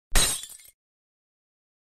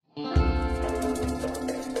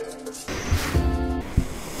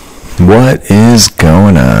What is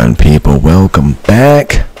going on, people? Welcome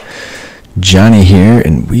back. Johnny here,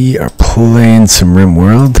 and we are playing some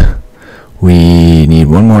RimWorld. We need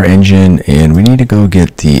one more engine, and we need to go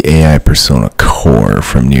get the AI Persona core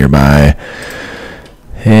from nearby.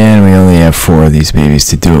 And we only have 4 of these babies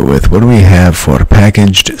to do it with. What do we have for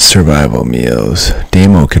packaged survival meals?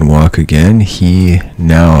 Damo can walk again. He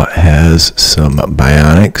now has some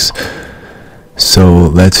bionics. So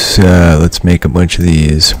let's make a bunch of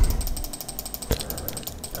these.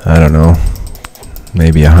 I don't know,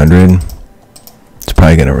 maybe 100. It's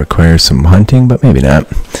probably going to require some hunting, but maybe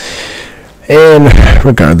not. And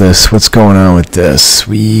regardless, what's going on with this?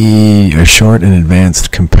 We are short an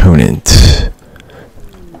advanced component.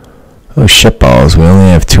 Oh, shit balls. We only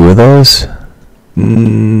have 2 of those?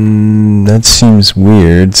 That seems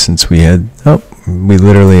weird since we had... Oh, we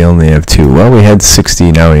literally only have 2. Well, we had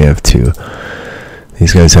 60, now we have 2.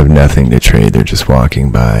 These guys have nothing to trade. They're just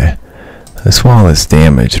walking by. This wall is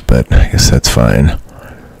damaged, but I guess that's fine.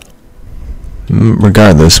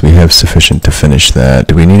 Regardless, we have sufficient to finish that.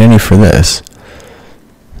 Do we need any for this?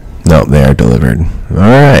 No, they are delivered.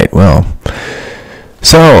 Alright, well.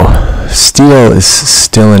 So, steel is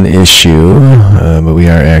still an issue, but we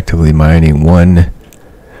are actively mining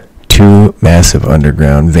 2 massive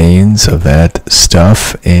underground veins of that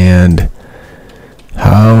stuff. And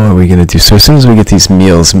how are we going to do? So as soon as we get these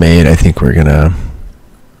meals made, I think we're going to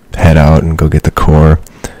head out and go get the core.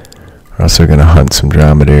 We're also going to hunt some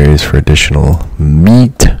dromedaries for additional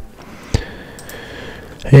meat.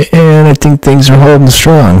 And I think things are holding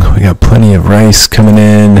strong. We got plenty of rice coming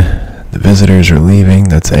in. The visitors are leaving.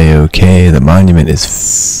 That's a-okay. The monument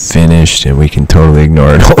is finished and we can totally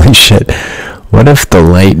ignore it. Holy shit. What if the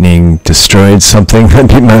lightning destroyed something? That'd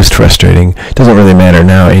be most frustrating. Doesn't really matter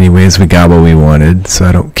now anyways. We got what we wanted, so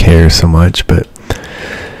I don't care so much, but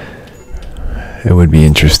it would be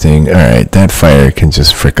interesting. Alright, that fire can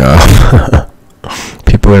just frick off.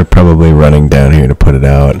 People are probably running down here to put it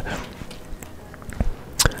out.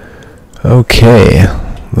 Okay,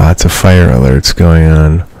 lots of fire alerts going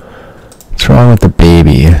on. What's wrong with the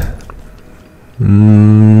baby?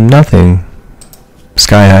 Nothing.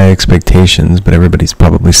 Sky high expectations, but everybody's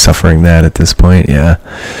probably suffering that at this point, yeah.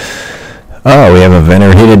 Oh, we have a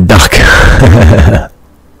venerated duck.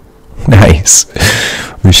 Nice.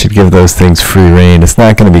 We should give those things free rein. It's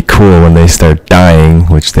not going to be cool when they start dying,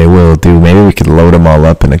 which they will do. Maybe we could load them all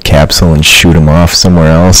up in a capsule and shoot them off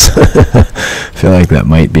somewhere else. I feel like that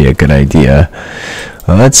might be a good idea.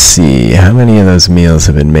 Well, let's see. How many of those meals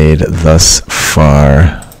have been made thus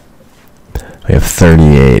far? We have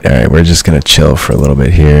 38. Alright, we're just going to chill for a little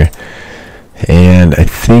bit here. And I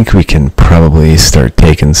think we can probably start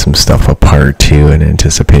taking some stuff apart too in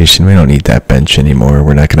anticipation. We don't need that bench anymore.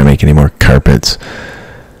 We're not going to make any more carpets.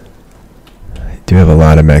 I do have a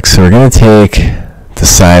lot of mechs. So we're going to take the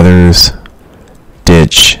scythers,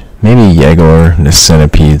 ditch, maybe Yegor and the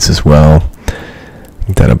centipedes as well. I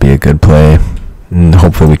think that'll be a good play. And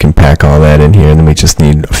hopefully we can pack all that in here. And then we just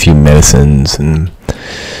need a few medicines and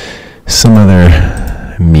some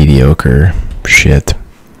other mediocre shit.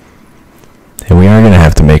 And we are going to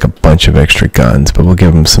have to make a bunch of extra guns, but we'll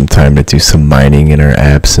give them some time to do some mining in our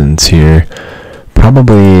absence here.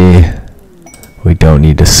 Probably we don't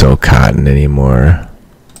need to sow cotton anymore.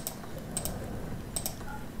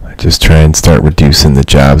 Just try and start reducing the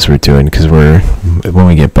jobs we're doing, because when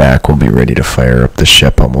we get back, we'll be ready to fire up the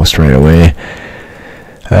ship almost right away.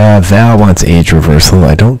 Val wants age reversal.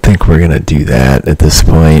 I don't think we're going to do that at this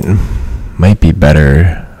point. Might be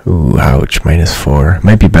better. Ooh, ouch, -4.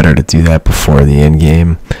 Might be better to do that before the end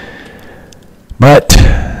game. But,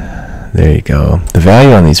 there you go. The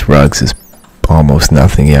value on these rugs is almost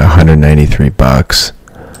nothing. Yeah, 193 bucks.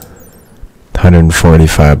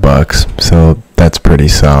 145 bucks. So, that's pretty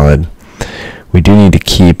solid. We do need to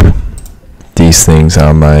keep these things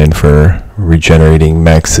online for regenerating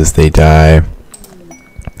mechs as they die.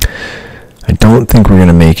 I don't think we're going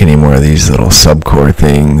to make any more of these little subcore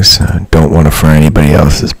things. Don't want to fry anybody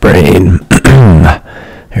else's brain.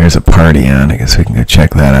 Here's a party on. I guess we can go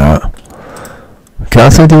check that out. We can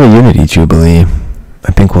also do a Unity Jubilee.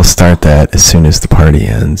 I think we'll start that as soon as the party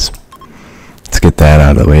ends. Let's get that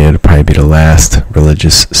out of the way. It'll probably be the last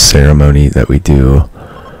religious ceremony that we do.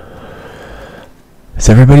 Is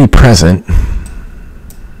everybody present?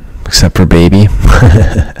 Except for baby.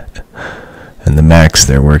 And the mechs,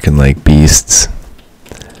 they're working like beasts.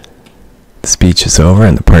 The speech is over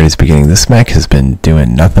and the party's beginning. This mech has been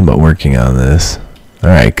doing nothing but working on this.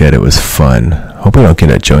 Alright, good. It was fun. Hope we don't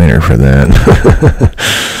get a joiner for that.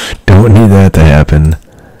 Don't need that to happen.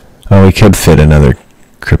 Oh, we could fit another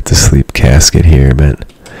cryptosleep casket here, but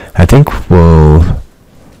I think we'll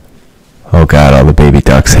Oh god, all the baby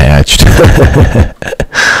ducks hatched.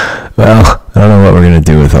 Well, I don't know what we're gonna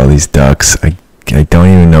do with all these ducks. I don't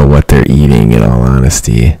even know what they're eating, in all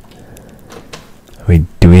honesty.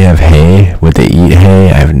 Do we have hay? Would they eat hay?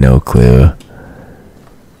 I have no clue.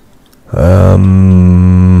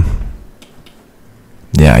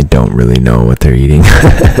 Yeah, I don't really know what they're eating.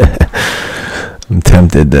 I'm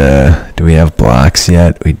tempted. Do we have blocks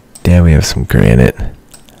yet? We have some granite.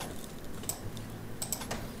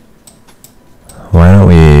 Why don't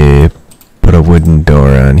we put a wooden door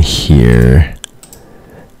on here?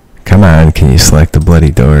 Come on, can you select the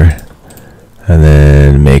bloody door? And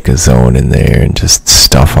then make a zone in there and just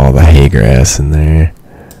stuff all the hay grass in there.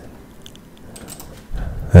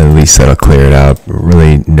 At least that'll clear it out.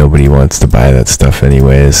 Really, nobody wants to buy that stuff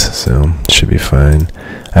anyways, so it should be fine.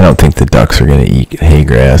 I don't think the ducks are going to eat hay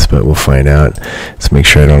grass, but we'll find out. Let's make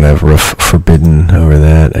sure I don't have roof forbidden over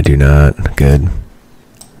that. I do not. Good.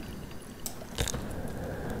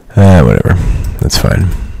 Whatever. That's fine.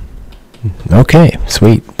 Okay,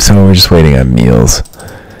 sweet. So we're just waiting on meals.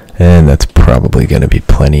 And that's probably going to be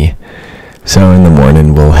plenty. So in the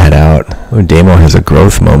morning, we'll head out. Oh, Damo has a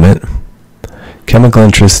growth moment. Chemical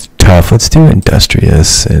interest, tough. Let's do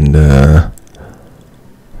industrious and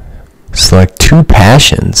select 2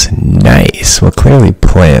 passions. Nice. Well, clearly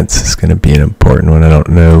plants is going to be an important one. I don't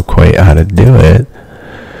know quite how to do it.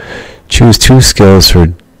 Choose 2 skills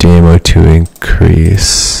for Damo to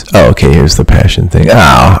increase. Oh, okay, here's the passion thing.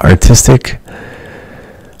 Ah, artistic.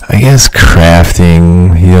 I guess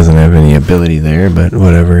crafting. He doesn't have any ability there, but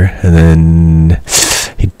whatever. And then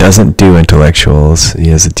he doesn't do intellectuals. He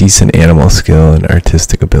has a decent animal skill and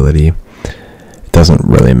artistic ability. It doesn't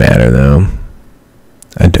really matter though.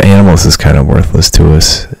 Animals is kind of worthless to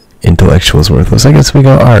us. Intellectuals worthless. I guess we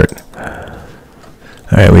go art.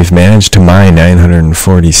 Alright, we've managed to mine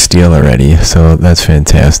 940 steel already, so that's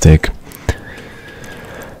fantastic.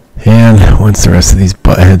 And once the rest of these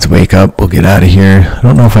buttheads wake up, we'll get out of here. I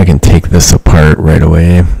don't know if I can take this apart right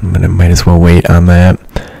away, but I might as well wait on that.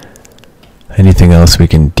 Anything else we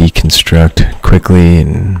can deconstruct quickly,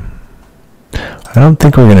 and I don't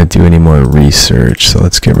think we're going to do any more research, so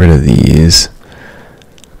let's get rid of these.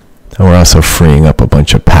 And we're also freeing up a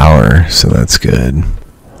bunch of power, so that's good.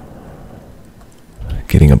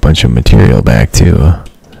 Getting a bunch of material back too.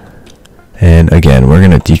 And again, we're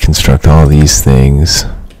going to deconstruct all these things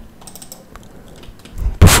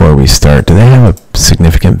before we start. Do they have a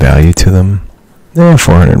significant value to them? They have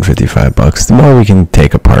 455 bucks. The more we can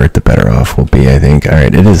take apart, the better off we'll be, I think.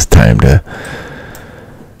 Alright, it is time to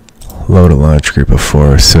load a launch group of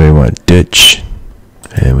 4. So we want Dutch,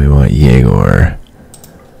 and we want Jaeger,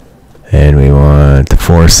 and we want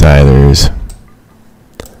 4 Silers.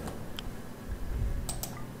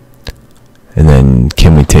 And then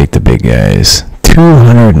can we take the big guys?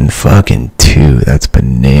 202. That's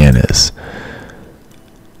bananas.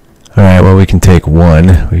 Alright, well we can take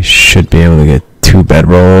 1. We should be able to get 2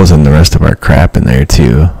 bedrolls and the rest of our crap in there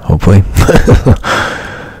too, hopefully.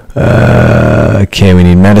 Okay, we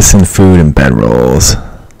need medicine, food, and bedrolls.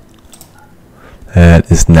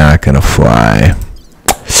 That is not gonna fly.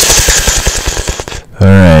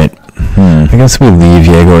 Alright. I guess we leave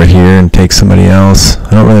Jaeger here and take somebody else.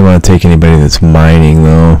 I don't really want to take anybody that's mining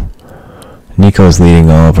though. Nico's leading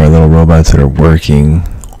all of our little robots that are working.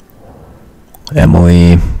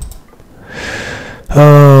 Emily.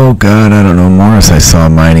 Oh god, I don't know. Morris I saw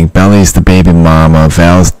mining. Belly's the baby mama.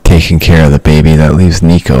 Val's taking care of the baby. That leaves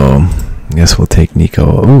Nico. I guess we'll take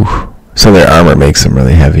Nico. Ooh. So their armor makes them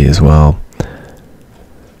really heavy as well.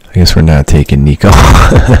 I guess we're not taking Nico.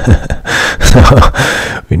 So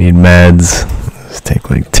we need meds. Let's take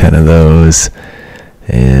like 10 of those.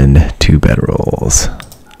 And 2 bedrolls.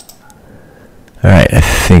 Alright, I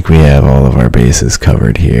think we have all of our bases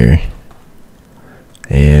covered here.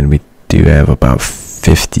 And we do have about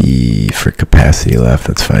 50 for capacity left.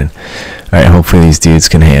 That's fine. Alright, hopefully these dudes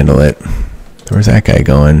can handle it. Where's that guy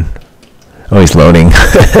going? Oh, he's loading.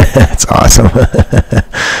 That's awesome.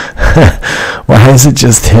 Why is it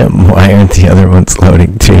just him? Why aren't the other ones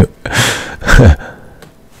loading too?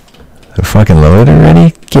 They're fucking loaded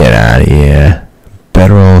already? Get out of here.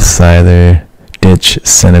 Bedroll, Scyther, Ditch,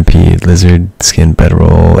 Centipede, Lizard, Skin,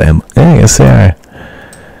 Bedroll, yeah, I guess they are.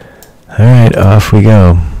 Alright, off we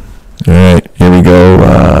go. Alright, here we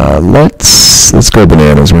go. Let's go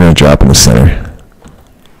bananas. We're going to drop in the center.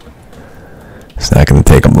 It's not going to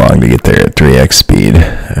take them long to get there at 3x speed.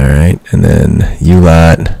 Alright, and then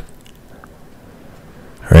U-Lot.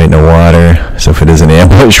 Right in the water. So if it is an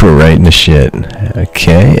ambush, we're right in the shit.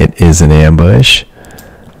 Okay, it is an ambush.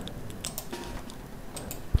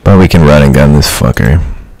 But we can run and gun this fucker.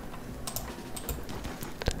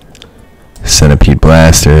 Centipede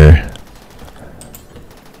blaster.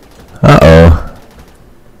 Uh-oh.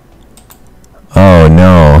 Oh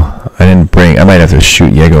no. I didn't bring... I might have to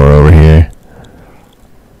shoot Yegor over here.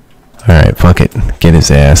 Alright, fuck it. Get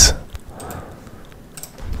his ass.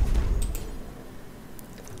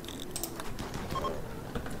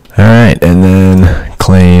 Alright, and then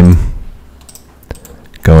claim.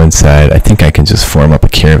 Go inside. I think I can just form up a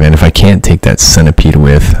caravan. If I can't take that centipede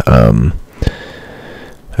with,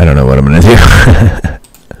 I don't know what I'm gonna do.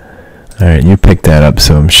 Alright, you pick that up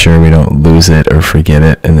so I'm sure we don't lose it or forget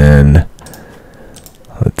it. And then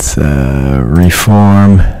let's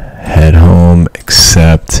reform, head home,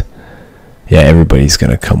 accept. Yeah, everybody's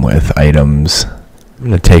gonna come with items. I'm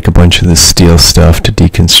gonna take a bunch of the steel stuff to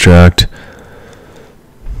deconstruct.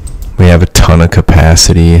 We have a ton of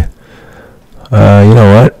capacity. You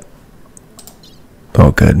know what?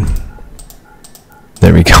 Oh, good.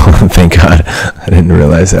 There we go. Thank God. I didn't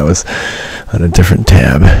realize that was on a different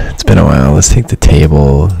tab. It's been a while. Let's take the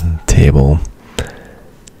table.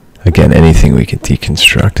 Again, anything we can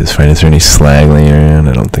deconstruct is fine. Is there any slag laying around?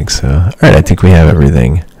 I don't think so. Alright, I think we have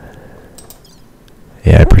everything.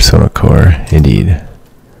 AI Persona Core. Indeed.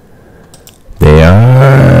 They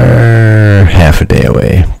are half a day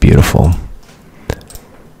away. Beautiful.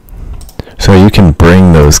 So you can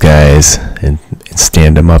bring those guys and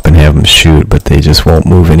stand them up and have them shoot, but they just won't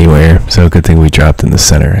move anywhere. So good thing we dropped in the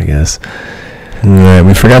center, I guess. Alright,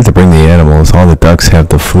 we forgot to bring the animals. All the ducks have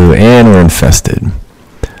the flu and we're infested.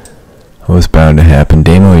 What was bound to happen?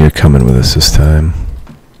 Damo, you're coming with us this time.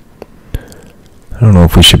 I don't know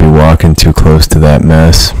if we should be walking too close to that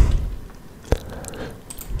mess.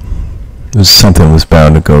 Something was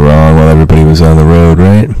bound to go wrong while everybody was on the road,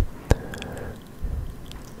 right?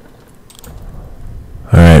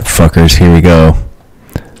 Alright, fuckers, here we go.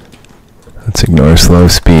 Let's ignore slow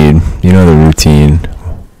speed. You know the routine.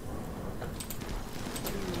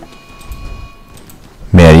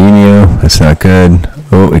 Marinho, that's not good.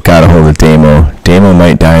 Oh, we got a hold of Damo. Damo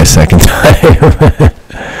might die a second time.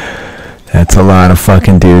 That's a lot of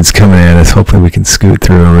fucking dudes coming at us. Hopefully we can scoot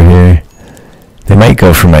through over here. They might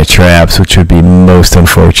go for my traps, which would be most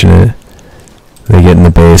unfortunate. They get in the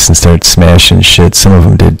base and start smashing shit. Some of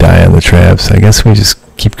them did die on the traps. I guess we just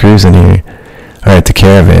keep cruising here. Alright, the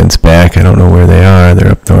caravan's back. I don't know where they are.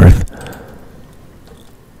 They're up north.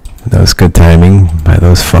 That was good timing by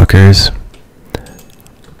those fuckers.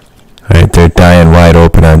 Alright, they're dying wide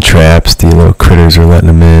open on traps. The little critters are letting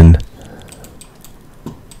them in.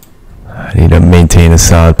 I need to maintain a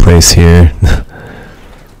solid place here.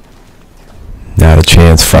 Not a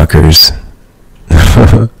chance, fuckers.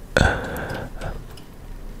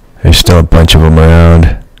 There's still a bunch of them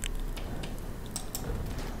around.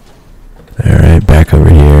 Alright, back over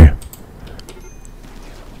here.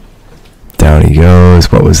 Down he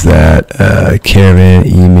goes. What was that? Caravan,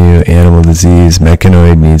 emu, animal disease,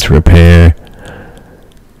 mechanoid needs repair.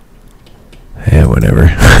 Yeah,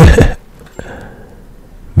 whatever.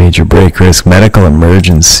 Major break risk, medical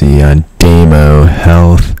emergency on Damo,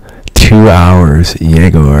 health, 2 hours,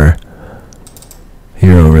 Yegor.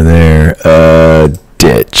 You're over there.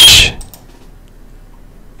 Ditch.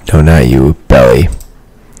 No, not you, Belly.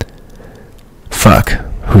 Fuck.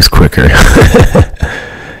 Who's quicker?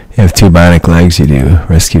 You have 2 bionic legs, you do.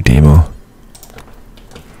 Rescue Damo.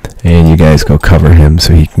 And you guys go cover him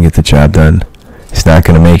so he can get the job done. He's not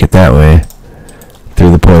gonna make it that way.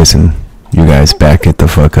 Through the poison. You guys back it the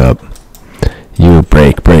fuck up. You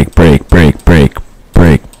break, break, break, break, break,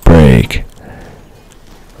 break, break.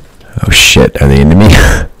 Oh shit, are they into me?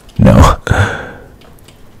 No.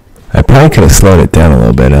 I probably could have slowed it down a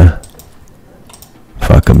little bit, huh?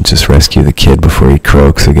 Fuck him, just rescue the kid before he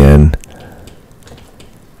croaks again.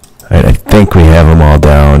 Alright, I think we have them all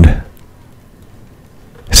downed.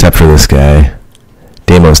 Except for this guy.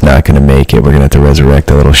 Damo's not gonna make it. We're gonna have to resurrect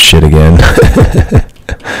the little shit again.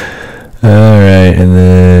 Alright, and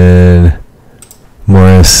then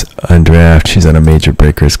Morris on draft. She's on a major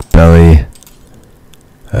break risk belly.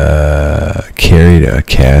 Carried a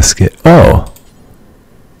casket. Oh!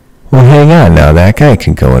 Well, hang on now. That guy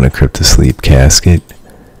can go in a cryptosleep casket.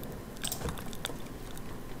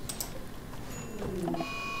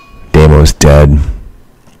 Damo's dead.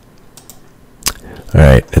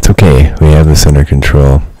 Alright, it's okay. We have this under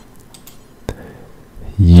control.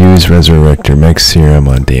 Use Resurrector Mech Serum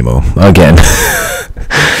on Damo. Again.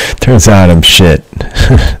 Turns out I'm shit.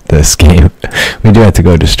 This game. We do have to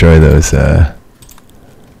go destroy those,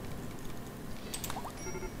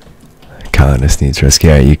 colonist needs rescue.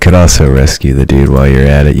 Right, you could also rescue the dude while you're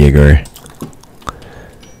at it, Yegor.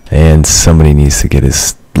 And somebody needs to get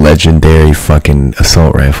his legendary fucking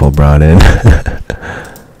assault rifle brought in.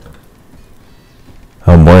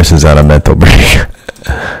 Oh, Morris is on a mental break.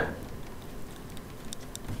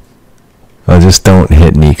 Oh, just don't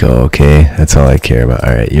hit Nico, okay? That's all I care about.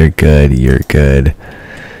 Alright, you're good, you're good.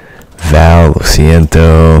 Val, lo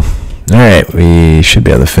siento. Alright, we should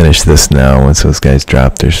be able to finish this now once those guys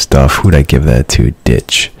drop their stuff. Who'd I give that to?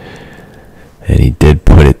 Ditch. And he did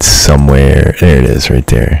put it somewhere. There it is, right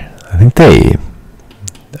there. I think they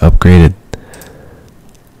upgraded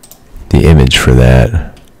the image for that.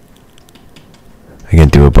 I can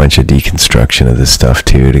do a bunch of deconstruction of this stuff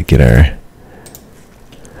too to get our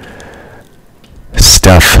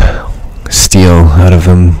stuff, steel out of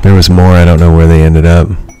them. There was more, I don't know where they ended up.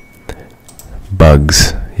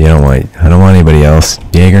 Bugs. I don't want anybody else.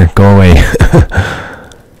 Jaeger, go away.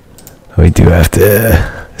 We do have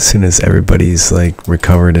to, as soon as everybody's like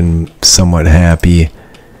recovered and somewhat happy,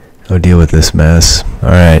 go deal with this mess.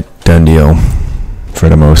 Alright, done deal. For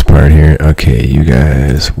the most part here. Okay, you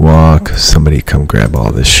guys walk. Somebody come grab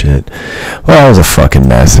all this shit. Well, that was a fucking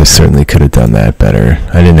mess. I certainly could have done that better.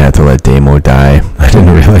 I didn't have to let Damo die. I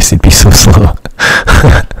didn't realize he'd be so slow.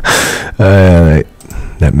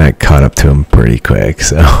 That mech caught up to him pretty quick,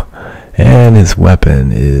 so. And his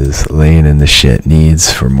weapon is laying in the shit.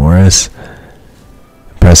 Needs for Morris.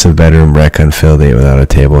 Impressive bedroom, wreck unfilled, 8 without a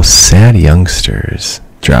table. Sad youngsters.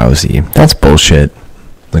 Drowsy. That's bullshit.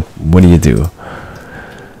 Like, what do you do?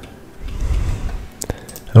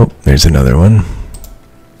 Oh, there's another one.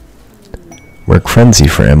 Work frenzy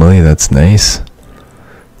for Emily, that's nice.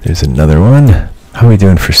 There's another one. How are we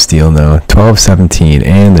doing for steel now? 12-17,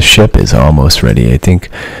 and the ship is almost ready. I think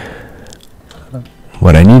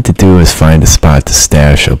what I need to do is find a spot to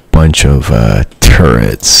stash a bunch of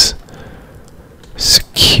turrets.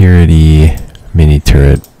 Security, mini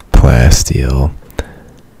turret, plasteel.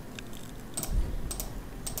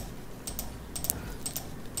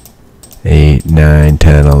 8, 9,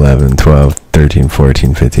 10, 11, 12, 13,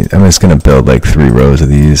 14, 15. I'm just going to build like 3 rows of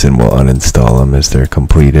these and we'll uninstall them as they're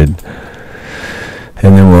completed.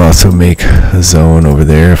 And then we'll also make a zone over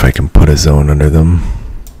there if I can put a zone under them.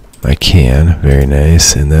 I can. Very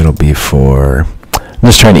nice. And that'll be for... I'm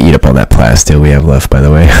just trying to eat up all that plasteel we have left, by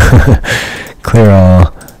the way. Clear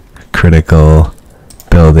all. Critical.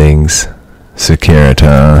 Buildings.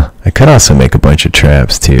 Securita. I could also make a bunch of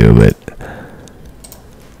traps too, but...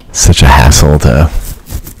 such a hassle to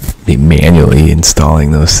be manually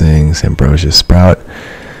installing those things. Ambrosia Sprout.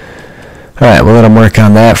 Alright, we'll let them work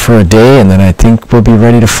on that for a day, and then I think we'll be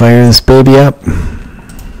ready to fire this baby up.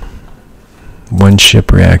 1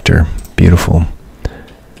 ship reactor. Beautiful.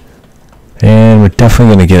 And we're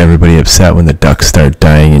definitely going to get everybody upset when the ducks start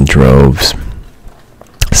dying in droves.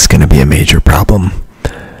 It's going to be a major problem.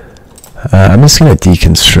 I'm just going to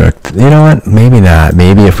deconstruct. You know what? Maybe not.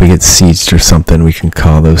 Maybe if we get sieged or something, we can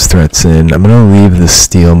call those threats in. I'm going to leave the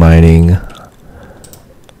steel mining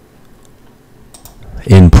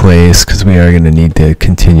in place because we are going to need to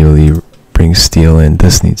continually bring steel in.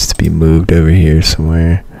 This needs to be moved over here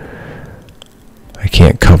somewhere. I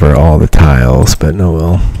can't cover all the tiles, but no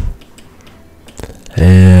well.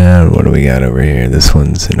 And what do we got over here? This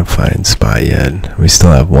one's in a fine spot yet. We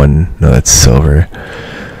still have one. No, that's silver.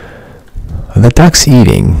 Are the ducks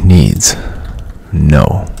eating? Needs.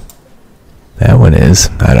 No. That one is.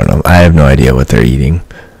 I don't know. I have no idea what they're eating.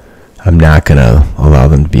 I'm not going to allow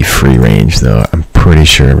them to be free range, though. I'm pretty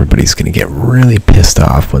sure everybody's going to get really pissed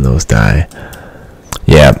off when those die.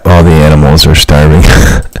 Yeah, all the animals are starving.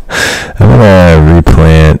 I'm going to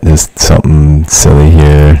replant just something silly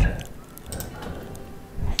here.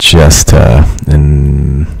 Just,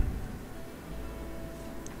 and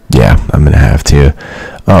yeah, I'm going to have to.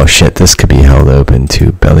 Oh shit, this could be held open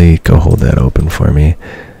too. Belly, go hold that open for me.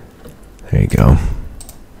 There you go.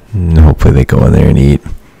 And hopefully they go in there and eat.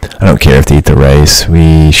 I don't care if they eat the rice.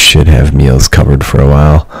 We should have meals covered for a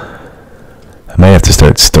while. I might have to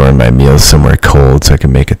start storing my meals somewhere cold so I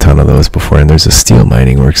can make a ton of those before. And there's a steel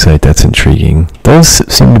mining worksite. That's intriguing. Those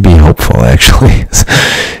seem to be hopeful, actually.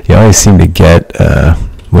 You always seem to get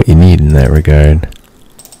what you need in that regard.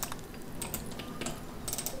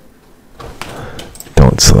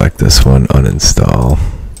 Don't select this one. Uninstall.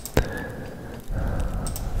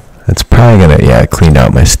 That's probably gonna, yeah, clean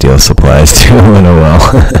out my steel supplies too in a while.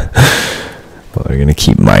 But we're gonna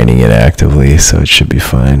keep mining it actively, so it should be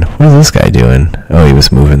fine. What is this guy doing? Oh, he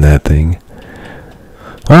was moving that thing.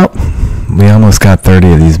 Well, we almost got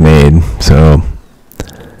 30 of these made, so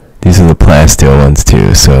these are the plasteel ones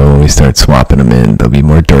too, so when we start swapping them in, they'll be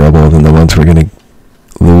more durable than the ones we're gonna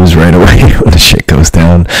lose right away when the shit goes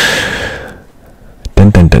down. Dun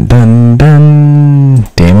dun dun dun dun.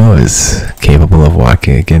 Damo is capable of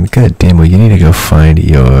walking again. Good, Damo, you need to go find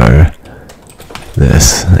your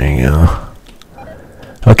this. There you go.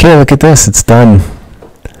 Okay, look at this. It's done.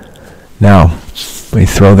 Now, we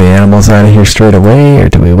throw the animals out of here straight away, or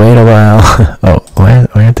do we wait a while? Oh, why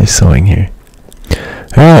aren't they sewing here?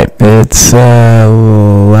 Alright, it's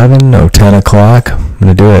 11, no, 10 o'clock. I'm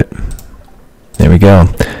going to do it. There we go.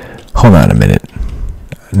 Hold on a minute.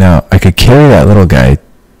 Now, I could carry that little guy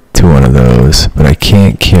to one of those, but I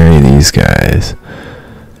can't carry these guys.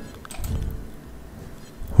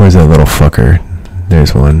 Where's that little fucker?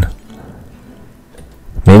 There's one.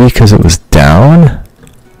 Maybe because it was down?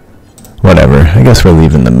 Whatever. I guess we're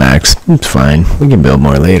leaving the max. It's fine. We can build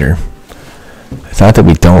more later. I thought that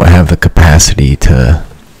we don't have the capacity to...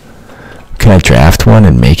 Can I draft one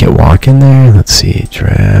and make it walk in there? Let's see.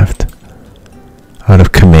 Draft. Out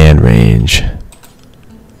of command range.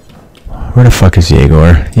 Where the fuck is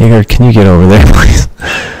Jaeger? Jaeger, can you get over there, please?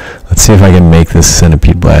 Let's see if I can make this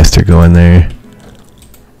centipede blaster go in there.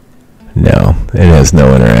 No, it has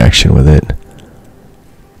no interaction with it.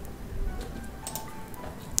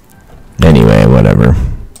 Anyway, whatever.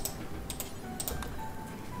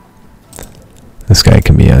 This guy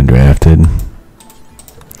can be undrafted.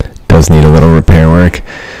 Does need a little repair work.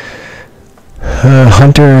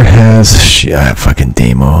 Hunter has... fucking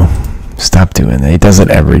Demo. Stop doing that. He does it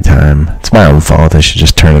every time. It's my own fault. I should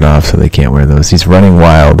just turn it off so they can't wear those. He's running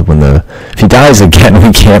wild when the... If he dies again,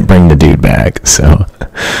 we can't bring the dude back. So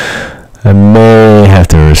I may have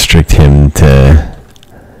to restrict him to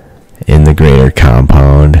in the greater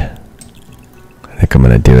compound. I think I'm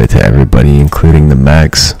going to do it to everybody, including the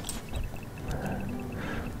mechs.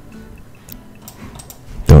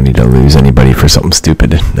 Don't need to lose anybody for something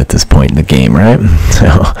stupid at this point in the game, right? So,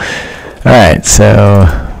 alright, so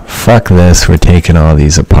fuck this. We're taking all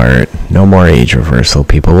these apart. No more age reversal,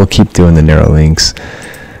 people. We'll keep doing the Neuralinks.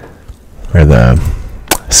 Or the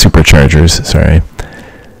superchargers, sorry.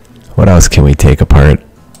 What else can we take apart?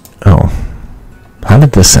 Oh. How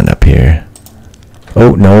did this end up here?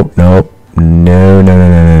 Oh, nope, nope.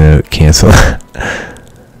 No. Cancel. I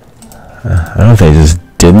don't know if they just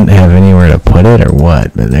didn't have anywhere to put it or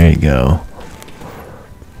what, but there you go.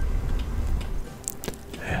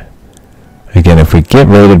 Again, if we get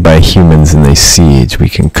raided by humans and they siege, we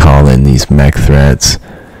can call in these mech threats.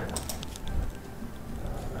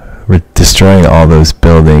 We're destroying all those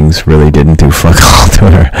buildings really didn't do fuck all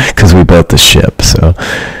to her because we built the ship, so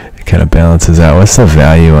it kind of balances out. What's the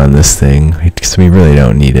value on this thing? Because we really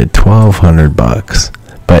don't need it. 1,200 bucks.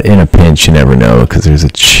 But in a pinch, you never know because there's a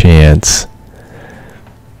chance.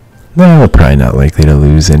 No, we're probably not likely to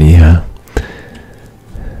lose any of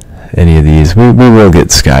these. We will get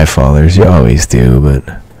Skyfallers. You always do, but...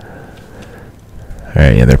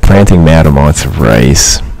 Alright, yeah, they're planting mad amounts of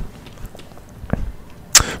rice.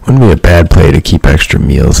 Wouldn't be a bad play to keep extra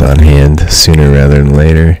meals on hand sooner rather than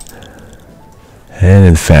later. And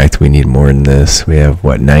in fact, we need more than this. We have,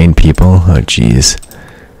 what, 9 people? Oh, jeez.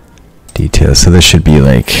 Details. So this should be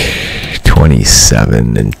like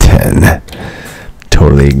 27 and 10.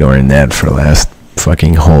 Totally ignoring that for the last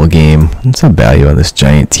fucking whole game. What's the value on this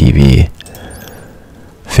giant TV?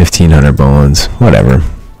 1,500 bones. Whatever.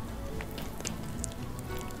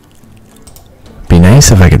 Be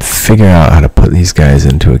nice if I could figure out how to put these guys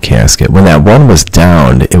into a casket. When that one was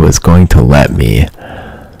downed, it was going to let me.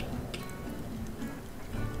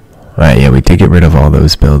 Alright, yeah, we did get rid of all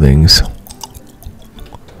those buildings.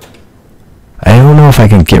 I don't know if I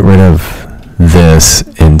can get rid of this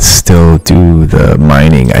and still do the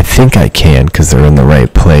mining. I think I can because they're in the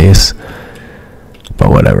right place.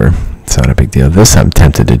 But whatever. It's not a big deal. This I'm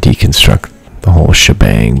tempted to deconstruct the whole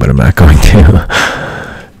shebang, but I'm not going to.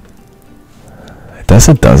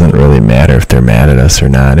 It doesn't really matter if they're mad at us or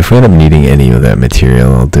not. If we end up needing any of that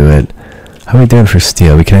material, I'll do it. How are we doing for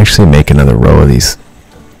steel? We can actually make another row of these.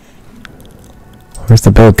 Where's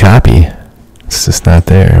the build copy? It's just not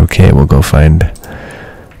there. Okay, we'll go find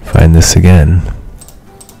this again.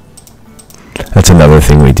 That's another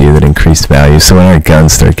thing we do that increased value. So when our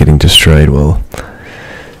guns start getting destroyed, we'll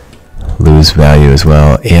lose value as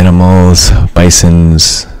well. Animals,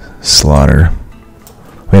 bisons, slaughter.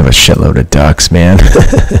 We have a shitload of ducks, man.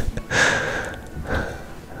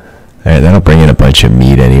 Alright, that'll bring in a bunch of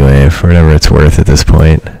meat anyway, for whatever it's worth at this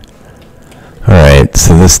point. Alright,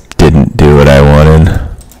 so this didn't do what I wanted.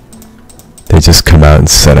 They just come out and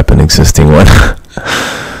set up an existing one.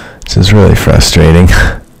 Which is really frustrating.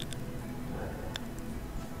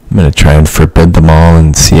 I'm going to try and forbid them all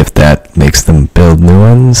and see if that makes them build new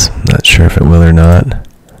ones. Not sure if it will or not.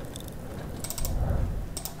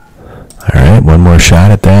 Alright, one more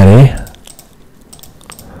shot at that, eh?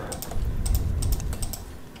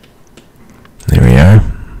 There we are.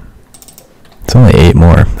 It's only 8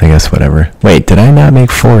 more. I guess whatever. Wait, did I not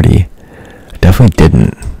make 40? I definitely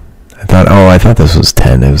definitely didn't. I thought this was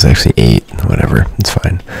 10. It was actually 8. Whatever, it's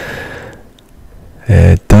fine.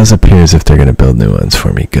 It does appear as if they're going to build new ones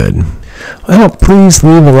for me. Good. Well, please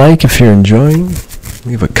leave a like if you're enjoying.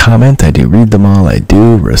 Leave a comment. I do read them all. I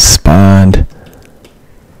do respond.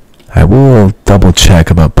 I will double check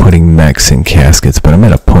about putting mechs in caskets, but I'm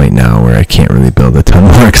at a point now where I can't really build a ton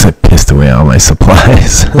more because I pissed away all my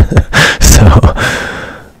supplies. So,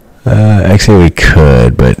 actually we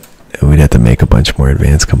could, but we'd have to make a bunch more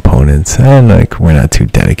advanced components, and like we're not too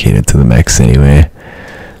dedicated to the mechs anyway.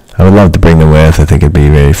 I would love to bring them with. I think it'd be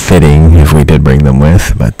very fitting if we did bring them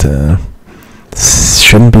with, but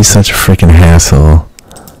shouldn't be such a freaking hassle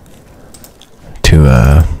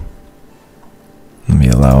to let me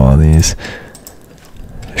allow all these.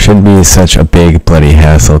 Shouldn't be such a big bloody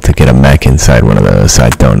hassle to get a mech inside one of those. I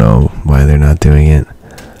don't know why they're not doing it.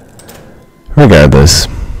 Regardless,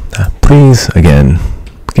 please, again,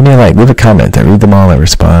 give me a like, leave a comment. I read them all, I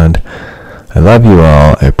respond. I love you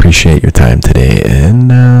all. I appreciate your time today.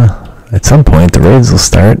 And at some point, the raids will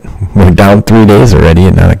start. We're down 3 days already,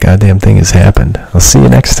 and not a goddamn thing has happened. I'll see you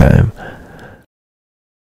next time.